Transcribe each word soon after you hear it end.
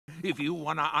If you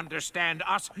want to understand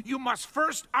us, you must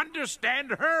first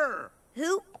understand her.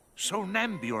 Who?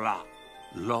 Somnambula.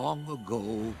 Long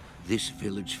ago, this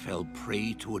village fell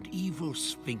prey to an evil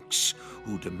sphinx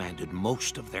who demanded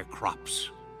most of their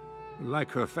crops.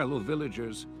 Like her fellow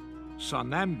villagers,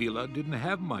 Somnambula didn't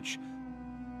have much,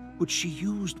 but she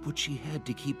used what she had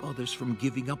to keep others from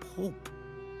giving up hope.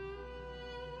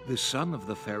 The son of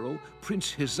the pharaoh,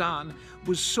 Prince Hizan,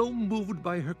 was so moved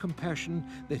by her compassion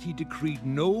that he decreed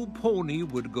no pony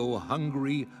would go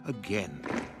hungry again.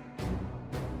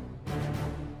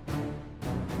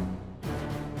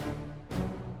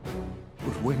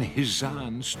 But when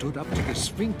Hizan stood up to the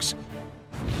Sphinx,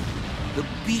 the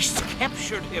beast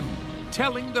captured him,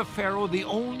 telling the pharaoh the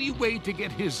only way to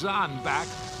get Hizan back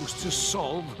was to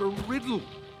solve her riddle.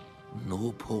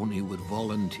 No pony would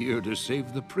volunteer to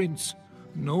save the prince.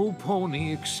 No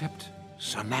pony except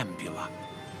Somnambula.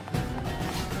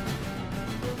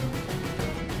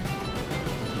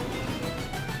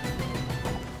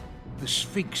 The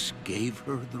Sphinx gave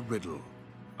her the riddle.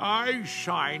 I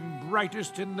shine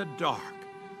brightest in the dark.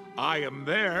 I am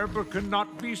there but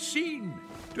cannot be seen.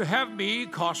 To have me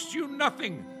costs you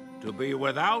nothing. To be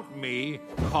without me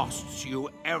costs you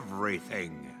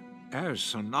everything. As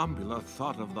Somnambula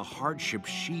thought of the hardships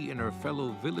she and her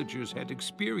fellow villagers had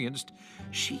experienced,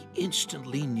 she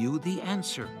instantly knew the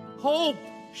answer. Hope!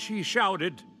 She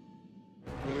shouted.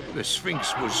 The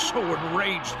Sphinx was so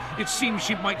enraged, it seemed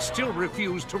she might still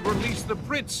refuse to release the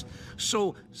prince.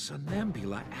 So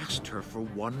Somnambula asked her for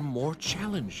one more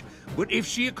challenge. But if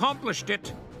she accomplished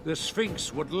it, the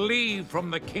Sphinx would leave from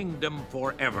the kingdom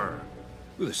forever.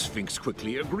 The Sphinx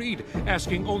quickly agreed,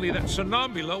 asking only that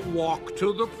Somnambula walk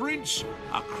to the prince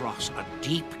across a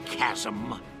deep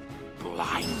chasm,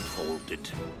 blindfolded.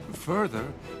 Further,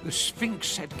 the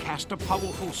Sphinx had cast a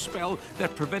powerful spell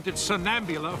that prevented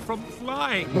Somnambula from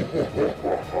flying.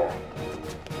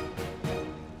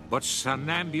 But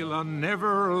Somnambula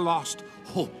never lost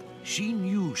hope. She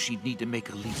knew she'd need to make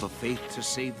a leap of faith to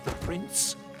save the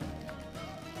prince.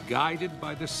 Guided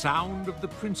by the sound of the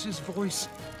prince's voice,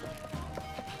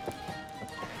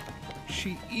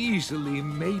 she easily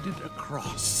made it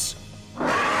across.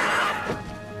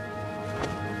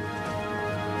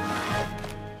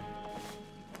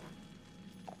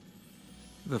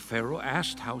 The pharaoh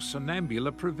asked how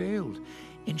Somnambula prevailed,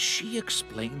 and she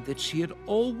explained that she had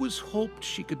always hoped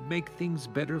she could make things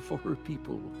better for her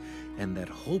people, and that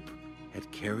hope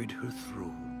had carried her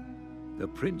through. The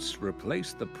prince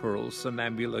replaced the pearls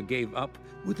Somnambula gave up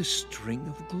with a string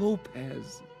of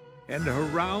glowpads, and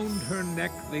around her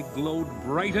neck they glowed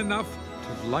bright enough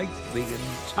to light the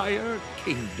entire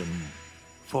kingdom.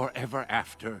 Forever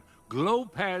after,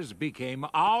 glowpads became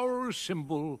our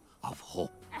symbol of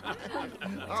hope.